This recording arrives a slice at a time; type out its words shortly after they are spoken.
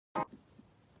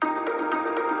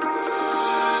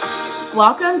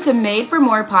Welcome to Made for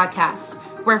More podcast,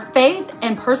 where faith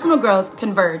and personal growth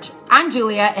converge. I'm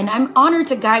Julia, and I'm honored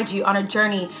to guide you on a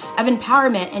journey of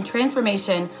empowerment and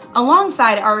transformation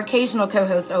alongside our occasional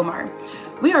co-host, Omar.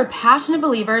 We are passionate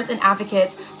believers and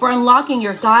advocates for unlocking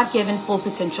your God-given full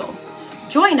potential.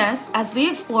 Join us as we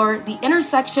explore the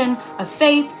intersection of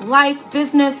faith, life,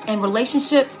 business, and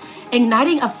relationships,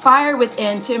 igniting a fire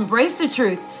within to embrace the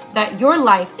truth that your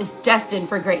life is destined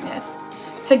for greatness.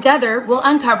 Together, we'll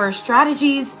uncover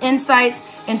strategies, insights,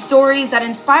 and stories that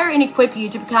inspire and equip you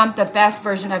to become the best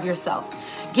version of yourself.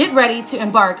 Get ready to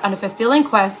embark on a fulfilling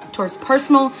quest towards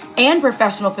personal and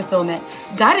professional fulfillment,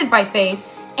 guided by faith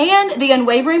and the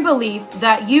unwavering belief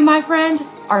that you, my friend,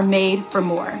 are made for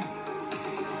more.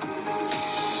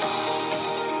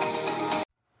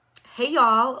 Hey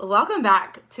y'all, welcome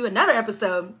back to another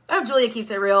episode of Julia Keeps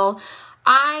It Real.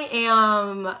 I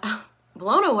am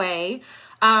blown away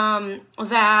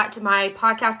that my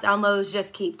podcast downloads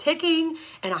just keep ticking,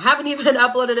 and I haven't even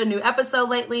uploaded a new episode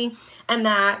lately, and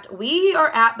that we are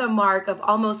at the mark of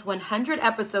almost 100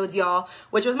 episodes, y'all,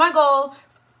 which was my goal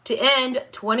to end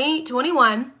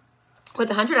 2021 with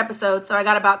 100 episodes. So I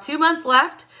got about 2 months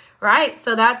left, right?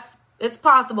 So it's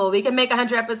possible. We can make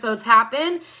 100 episodes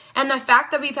happen. And the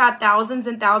fact that we've had thousands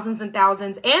and thousands and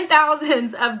thousands and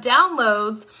thousands of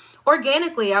downloads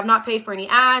organically, I've not paid for any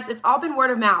ads. It's all been word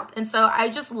of mouth. And so I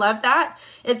just love that.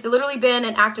 It's literally been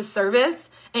an act of service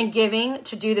and giving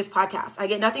to do this podcast. I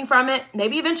get nothing from it.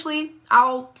 Maybe eventually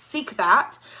I'll seek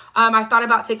that. I've thought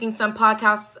about taking some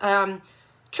podcast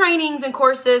trainings and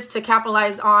courses to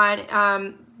capitalize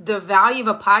on the value of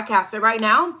a podcast. But right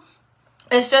now,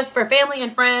 it's just for family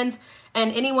and friends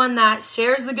and anyone that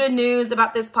shares the good news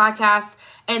about this podcast,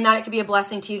 and that it could be a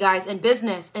blessing to you guys in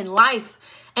business, in life,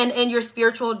 and in your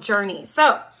spiritual journey.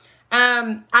 So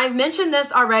I've mentioned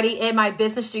this already in my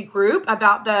business street group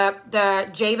about the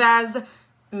Jabez,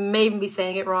 maybe be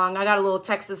saying it wrong. I got a little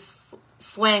Texas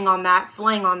slang on that.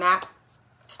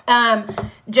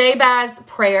 Jabez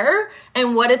prayer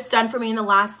and what it's done for me in the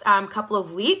last couple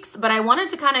of weeks. But I wanted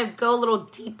to kind of go a little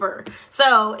deeper.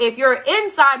 So if you're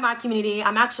inside my community,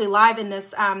 I'm actually live in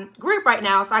this group right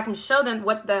now, so I can show them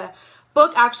what the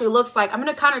book actually looks like. I'm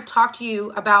going to kind of talk to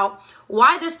you about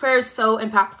why this prayer is so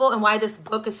impactful and why this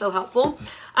book is so helpful.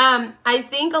 I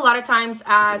think a lot of times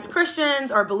as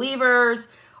Christians or believers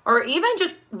or even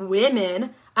just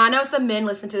women, I know some men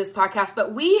listen to this podcast,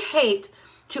 but we hate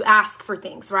to ask for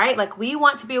things, right? Like we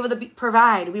want to be able to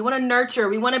provide. We want to nurture.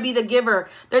 We want to be the giver,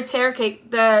 the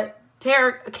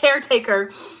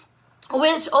caretaker,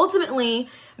 which ultimately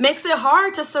makes it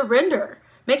hard to surrender.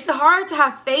 Makes it hard to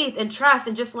have faith and trust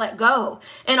and just let go.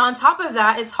 And on top of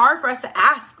that, it's hard for us to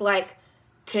ask, like,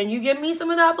 can you give me some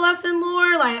of that blessing,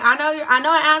 Lord? Like, I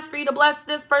know I asked for you to bless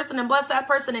this person and bless that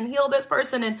person and heal this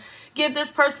person and give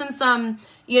this person some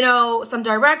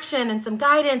direction and some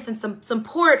guidance and some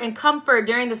support and comfort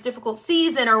during this difficult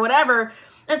season or whatever.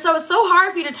 And so it's so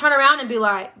hard for you to turn around and be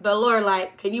like, but Lord,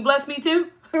 like, can you bless me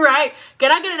too? Right?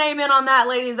 Can I get an amen on that,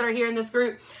 ladies that are here in this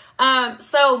group?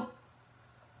 So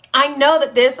I know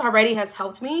that this already has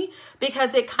helped me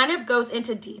because it kind of goes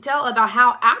into detail about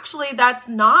how actually that's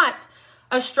not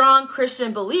a strong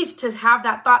Christian belief to have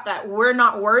that thought that we're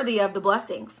not worthy of the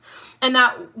blessings. And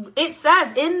that it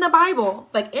says in the Bible,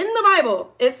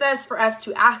 it says for us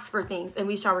to ask for things and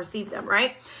we shall receive them,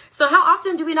 right? So how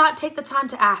often do we not take the time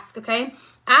to ask, okay?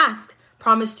 Ask,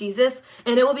 promised Jesus,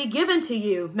 and it will be given to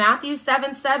you. Matthew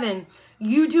 7:7,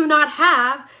 you do not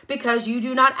have because you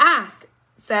do not ask.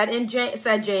 Said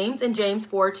James in James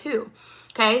 4:2.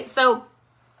 Okay, so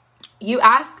you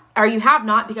ask or you have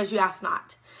not because you ask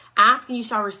not. Ask and you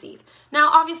shall receive. Now,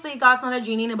 obviously, God's not a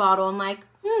genie in a bottle, and like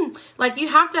you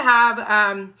have to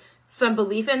have some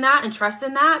belief in that and trust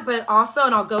in that. But also,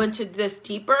 and I'll go into this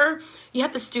deeper, you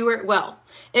have to steward well.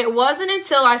 It wasn't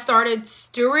until I started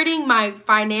stewarding my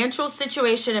financial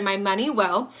situation and my money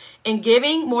well, and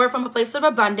giving more from a place of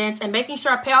abundance, and making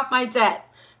sure I pay off my debt,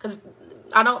 because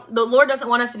the Lord doesn't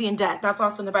want us to be in debt. That's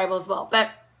also in the Bible as well.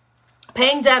 But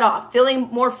paying debt off, feeling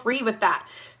more free with that,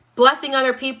 blessing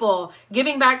other people,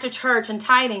 giving back to church and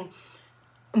tithing.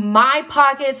 My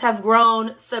pockets have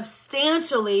grown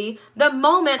substantially the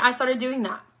moment I started doing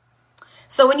that.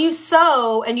 So when you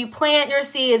sow and you plant your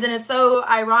seeds, and it's so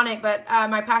ironic, but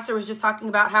my pastor was just talking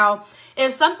about how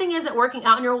if something isn't working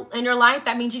out in your life,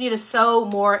 that means you need to sow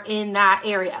more in that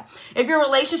area. If your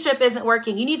relationship isn't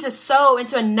working, you need to sow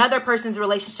into another person's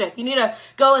relationship. You need to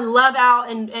go and love out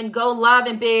and go love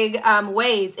in big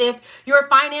ways. If your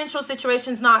financial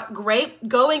situation's not great,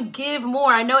 go and give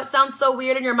more. I know it sounds so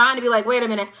weird in your mind to be like, wait a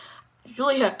minute,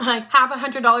 Julia, I have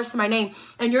 $100 to my name,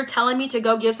 and you're telling me to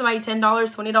go give somebody $10,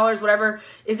 $20, whatever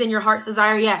is in your heart's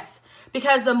desire? Yes.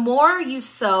 Because the more you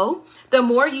sow, the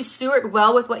more you steward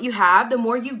well with what you have, the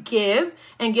more you give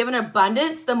and give in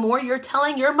abundance, the more you're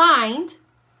telling your mind,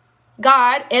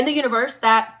 God, and the universe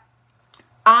that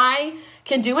I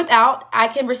can do without, I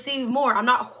can receive more. I'm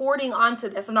not hoarding onto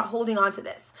this. I'm not holding on to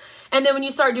this. And then when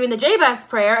you start doing the Jabez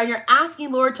prayer and you're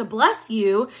asking Lord to bless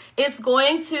you, it's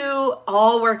going to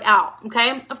all work out,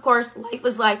 okay? Of course, life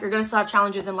is life. You're going to still have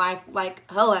challenges in life. Like,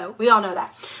 hello, we all know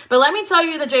that. But let me tell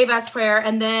you the Jabez prayer,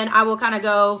 and then I will kind of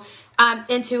go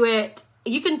into it.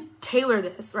 You can tailor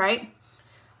this, right?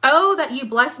 Oh, that you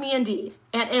bless me indeed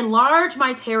and enlarge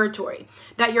my territory,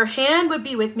 that your hand would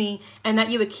be with me and that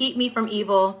you would keep me from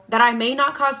evil, that I may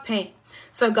not cause pain.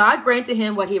 So God granted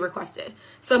him what he requested.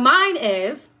 So mine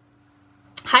is,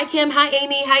 hi, Kim. Hi,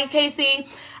 Amy. Hi, Casey.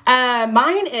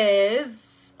 Mine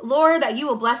is, Lord, that you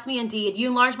will bless me indeed. You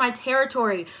enlarge my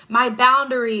territory, my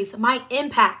boundaries, my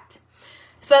impact,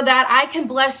 so that I can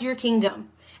bless your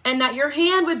kingdom and that your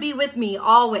hand would be with me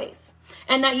always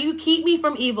and that you keep me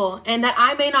from evil and that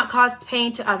I may not cause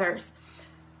pain to others.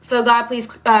 So God, please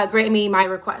grant me my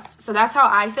request. So that's how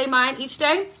I say mine each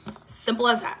day. Simple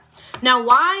as that. Now,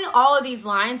 why all of these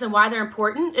lines and why they're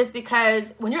important is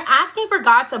because when you're asking for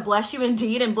God to bless you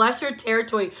indeed and bless your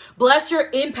territory, bless your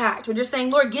impact, when you're saying,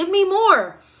 Lord, give me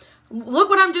more. Look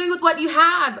what I'm doing with what you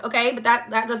have, okay? But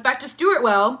that goes back to steward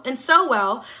well and sow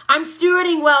well. I'm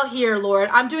stewarding well here, Lord.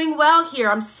 I'm doing well here.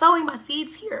 I'm sowing my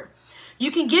seeds here. You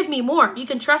can give me more. You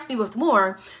can trust me with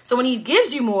more. So when he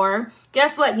gives you more,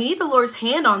 guess what? You need the Lord's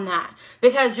hand on that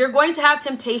because you're going to have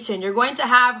temptation. You're going to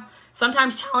have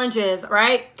sometimes challenges,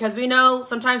 right? Because we know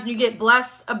sometimes when you get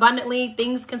blessed abundantly,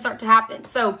 things can start to happen.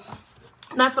 So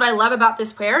that's what I love about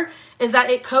this prayer is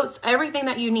that it coats everything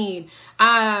that you need.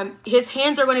 His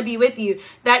hands are going to be with you,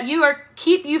 that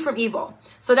keep you from evil.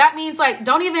 So that means like,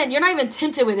 you're not even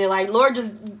tempted with it. Like, Lord,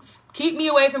 just keep me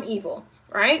away from evil,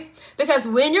 right? Because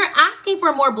when you're asking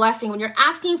for more blessing, when you're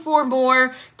asking for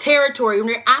more territory, when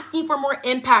you're asking for more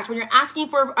impact, when you're asking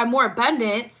for more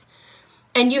abundance,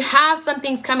 and you have some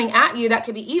things coming at you that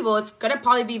could be evil, it's going to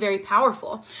probably be very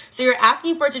powerful. So you're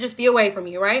asking for it to just be away from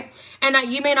you, right? And that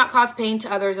you may not cause pain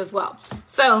to others as well.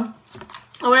 So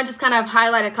I want to just kind of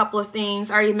highlight a couple of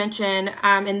things I already mentioned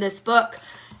in this book.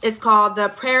 It's called The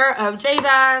Prayer of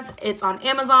Jabez. It's on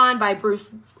Amazon by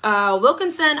Bruce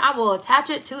Wilkinson. I will attach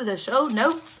it to the show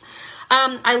notes.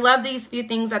 I love these few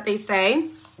things that they say.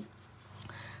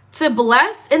 To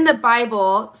bless in the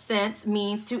Bible sense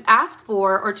means to ask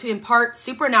for or to impart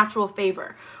supernatural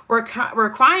favor. We're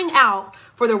crying out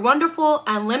for the wonderful,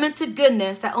 unlimited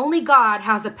goodness that only God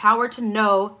has the power to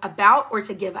know about or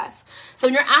to give us. So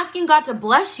when you're asking God to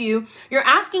bless you, you're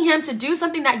asking him to do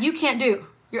something that you can't do.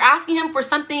 You're asking him for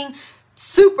something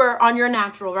super on your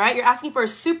natural, right? You're asking for a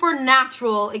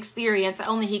supernatural experience that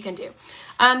only he can do.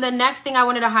 The next thing I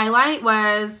wanted to highlight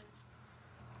was,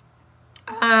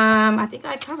 I think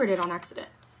I covered it on accident.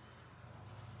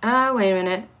 Wait a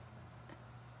minute.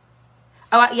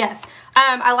 Oh, yes.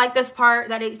 I like this part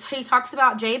that he talks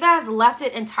about Jabez left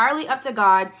it entirely up to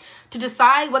God to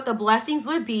decide what the blessings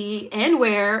would be and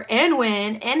where and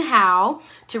when and how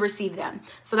to receive them.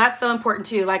 So that's so important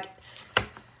too. Like,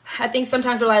 I think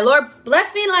sometimes we're like, Lord,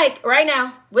 bless me like right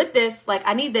now with this. Like,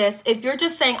 I need this. If you're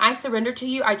just saying, I surrender to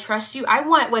you, I trust you, I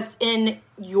want what's in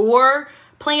your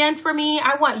plans for me.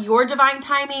 I want your divine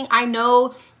timing. I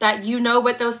know that you know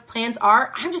what those plans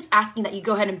are. I'm just asking that you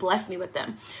go ahead and bless me with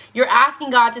them. You're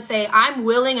asking God to say, I'm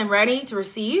willing and ready to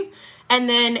receive. And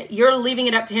then you're leaving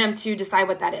it up to him to decide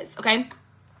what that is. Okay.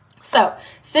 So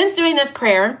since doing this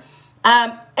prayer,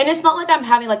 and it's not like I'm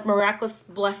having like miraculous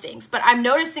blessings, but I'm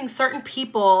noticing certain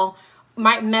people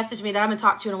might message me that I haven't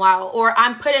talked to in a while, or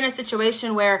I'm put in a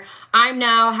situation where I'm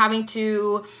now having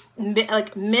to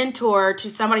like mentor to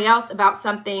somebody else about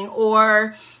something,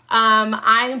 or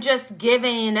I'm just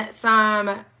giving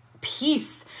some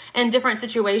peace in different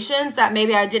situations that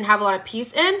maybe I didn't have a lot of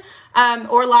peace in,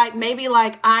 or like maybe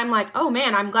like I'm like, oh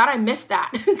man, I'm glad I missed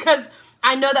that because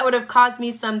I know that would have caused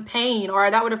me some pain or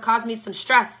that would have caused me some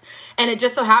stress. And it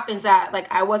just so happens that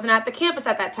like I wasn't at the campus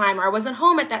at that time, or I wasn't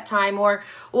home at that time, or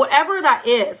whatever that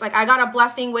is. Like I got a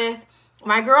blessing with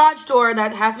my garage door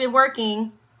that has been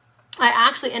working. I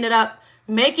actually ended up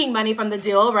making money from the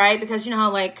deal, right? Because you know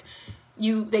how like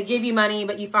they give you money,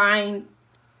 but you find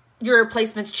your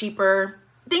replacement's cheaper.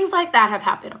 Things like that have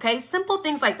happened, okay? Simple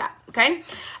things like that, okay?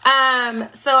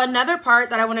 So another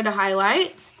part that I wanted to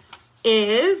highlight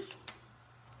is,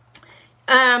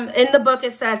 in the book,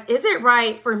 it says, is it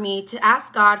right for me to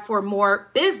ask God for more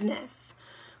business?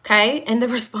 Okay. And the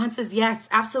response is yes,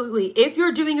 absolutely. If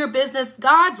you're doing your business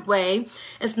God's way,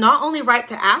 it's not only right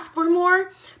to ask for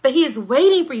more, but he is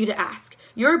waiting for you to ask.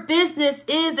 Your business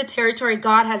is the territory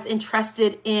God has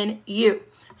entrusted in you.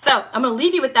 So I'm going to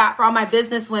leave you with that for all my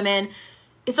business women.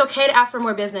 It's okay to ask for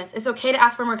more business. It's okay to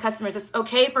ask for more customers. It's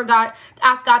okay for God to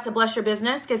ask God to bless your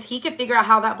business because he can figure out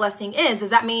how that blessing is. Does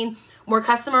that mean more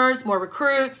customers, more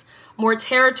recruits, more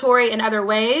territory in other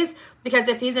ways? Because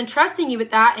if he's entrusting you with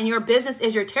that and your business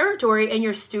is your territory and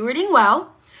you're stewarding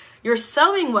well, you're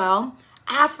sowing well,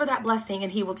 ask for that blessing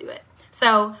and he will do it.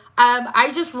 So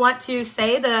I just want to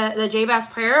say the Jabez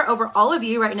prayer over all of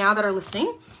you right now that are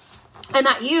listening, and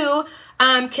that you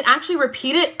can actually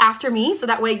repeat it after me. So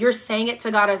that way you're saying it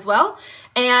to God as well.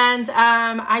 And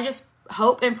I just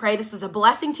hope and pray this is a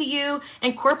blessing to you.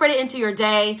 Incorporate it into your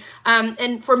day.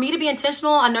 And for me to be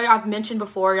intentional, I know I've mentioned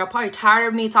before, y'all probably tired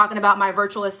of me talking about my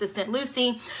virtual assistant,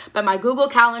 Lucy, but my Google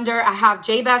Calendar, I have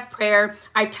Jabez prayer.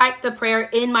 I type the prayer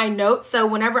in my notes. So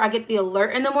whenever I get the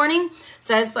alert in the morning, it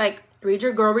says like, read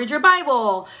your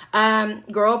Bible,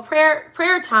 girl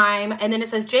prayer time. And then it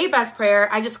says Jabez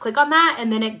prayer. I just click on that.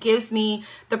 And then it gives me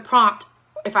the prompt.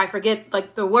 If I forget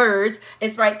like the words,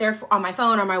 it's right there on my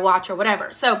phone or my watch or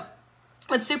whatever. So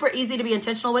it's super easy to be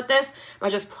intentional with this by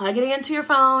just plugging it into your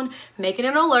phone, making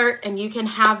an alert, and you can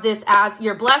have this as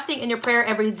your blessing in your prayer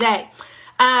every day.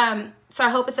 So I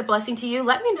hope it's a blessing to you.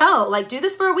 Let me know, like do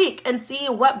this for a week and see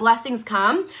what blessings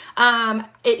come.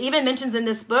 It even mentions in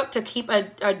this book to keep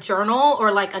a journal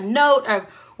or like a note of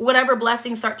whatever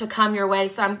blessings start to come your way.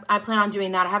 So I plan on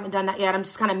doing that. I haven't done that yet. I'm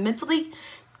just kind of mentally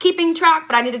keeping track,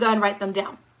 but I need to go ahead and write them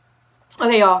down.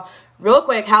 Okay, y'all, real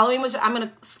quick. I'm going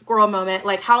to squirrel moment.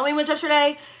 Like Halloween was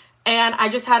yesterday and I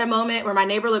just had a moment where my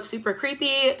neighbor looked super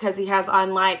creepy because he has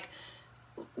on like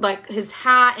his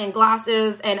hat and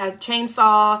glasses and a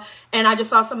chainsaw, and I just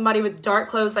saw somebody with dark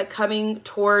clothes like coming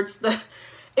towards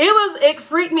it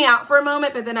freaked me out for a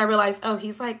moment, but then I realized, oh,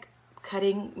 he's like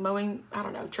mowing, I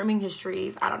don't know, trimming his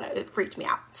trees. I don't know. It freaked me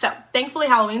out. So thankfully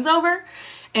Halloween's over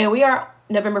and we are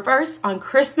November 1st on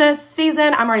Christmas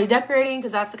season. I'm already decorating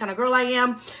because that's the kind of girl I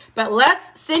am, but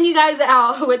let's send you guys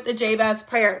out with the Jabez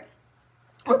prayer.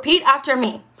 Repeat after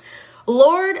me.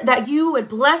 Lord, that you would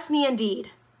bless me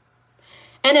indeed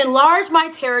and enlarge my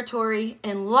territory,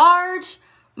 enlarge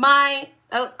my,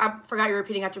 oh, I forgot you're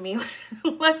repeating after me.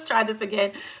 Let's try this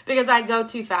again because I go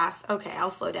too fast. Okay, I'll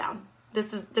slow down.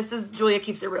 This is Julia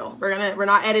Keeps It Real. We're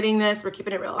not editing this. We're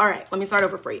keeping it real. All right, let me start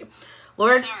over for you.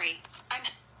 Lord,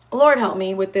 Lord, help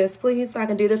me with this, please, so I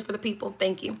can do this for the people.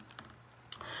 Thank you.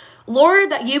 Lord,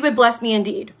 that you would bless me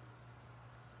indeed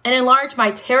and enlarge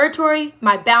my territory,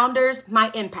 my boundaries,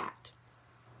 my impact,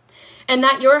 and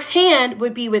that your hand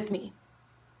would be with me,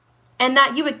 and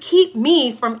that you would keep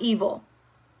me from evil,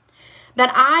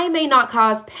 that I may not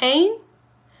cause pain.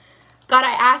 God,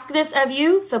 I ask this of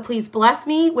you, so please bless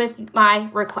me with my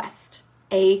request.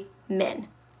 Amen.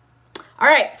 All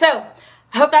right, so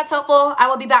I hope that's helpful. I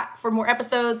will be back for more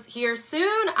episodes here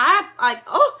soon.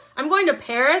 I'm going to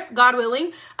Paris, God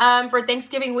willing, for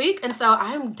Thanksgiving week. And so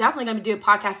I'm definitely going to do a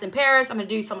podcast in Paris. I'm going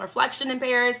to do some reflection in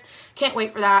Paris. Can't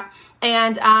wait for that.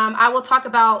 And I will talk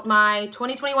about my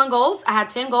 2021 goals. I had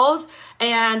 10 goals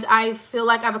and I feel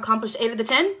like I've accomplished 8 of the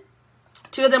 10.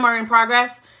 2 of them are in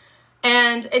progress.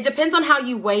 And it depends on how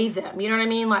you weigh them. You know what I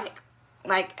mean? Like,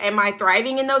 am I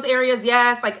thriving in those areas?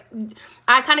 Yes. Like,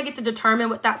 I kind of get to determine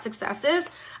what that success is.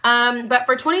 But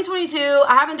for 2022,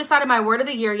 I haven't decided my word of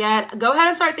the year yet. Go ahead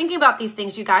and start thinking about these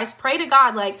things, you guys. Pray to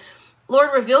God, like, Lord,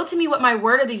 reveal to me what my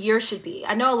word of the year should be.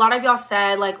 I know a lot of y'all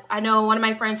said, like, I know one of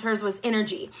my friends, hers was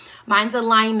energy. Mine's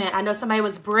alignment. I know somebody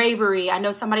was bravery. I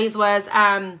know somebody's was,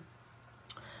 I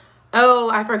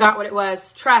forgot what it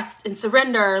was. Trust and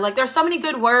surrender. Like, there's so many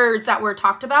good words that were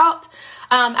talked about.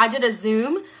 I did a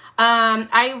Zoom.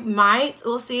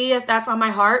 We'll see if that's on my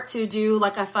heart to do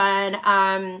like a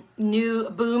fun, new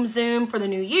boom Zoom for the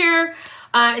new year.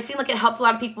 It seemed like it helped a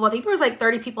lot of people. I think there was like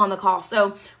 30 people on the call.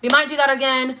 So we might do that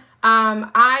again.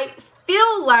 I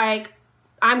feel like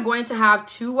I'm going to have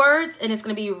 2 words and it's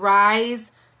going to be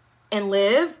rise and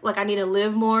live. Like I need to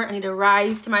live more. I need to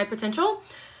rise to my potential.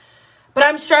 But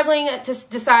I'm struggling to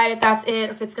decide if that's it,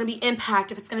 if it's going to be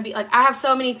impact, if it's going to be like, I have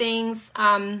so many things.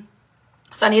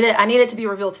 So I need it to be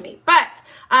revealed to me. But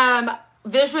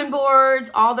vision boards,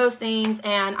 all those things.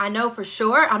 And I know for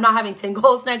sure I'm not having 10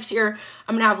 goals next year.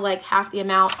 I'm going to have like half the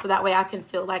amount. So that way I can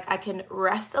feel like I can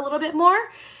rest a little bit more.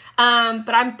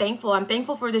 But I'm thankful. I'm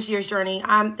thankful for this year's journey.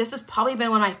 This has probably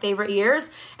been one of my favorite years.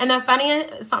 And the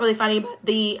it's not really funny, but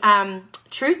the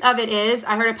truth of it is,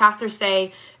 I heard a pastor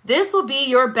say, this will be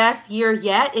your best year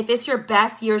yet if it's your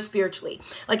best year spiritually.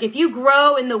 Like if you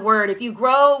grow in the word, if you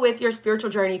grow with your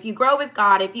spiritual journey, if you grow with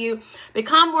God, if you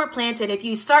become more planted, if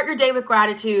you start your day with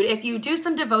gratitude, if you do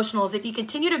some devotionals, if you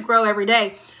continue to grow every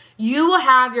day, you will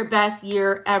have your best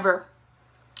year ever.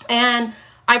 And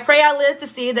I pray I live to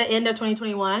see the end of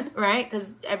 2021, right?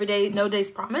 Because every day, no day's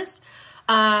promised.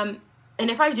 And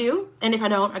if I do, and if I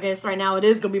don't, I guess right now it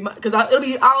is going to be because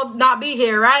I'll not be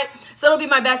here, right? So it'll be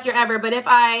my best year ever. But if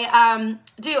I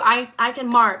do, I can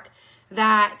mark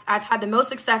that I've had the most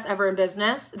success ever in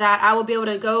business, that I will be able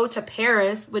to go to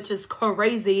Paris, which is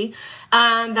crazy,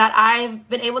 that I've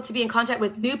been able to be in contact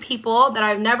with new people that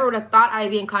I never would have thought I'd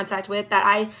be in contact with, that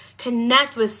I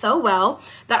connect with so well,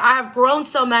 that I have grown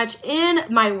so much in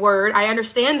my word. I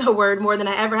understand the word more than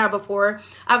I ever have before.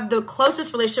 I have the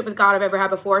closest relationship with God I've ever had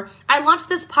before. I launched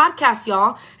this podcast,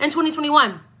 y'all, in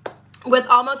 2021 with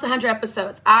almost 100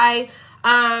 episodes. I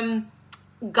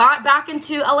got back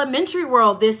into elementary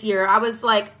world this year. I was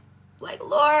like,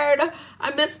 Lord,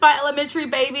 I miss my elementary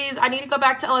babies. I need to go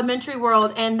back to elementary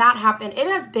world. And that happened. It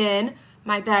has been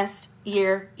my best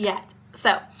year yet.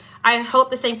 So I hope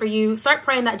the same for you. Start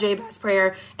praying that Jabez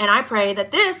prayer. And I pray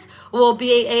that this will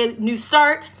be a new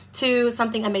start to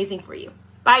something amazing for you.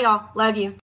 Bye, y'all. Love you.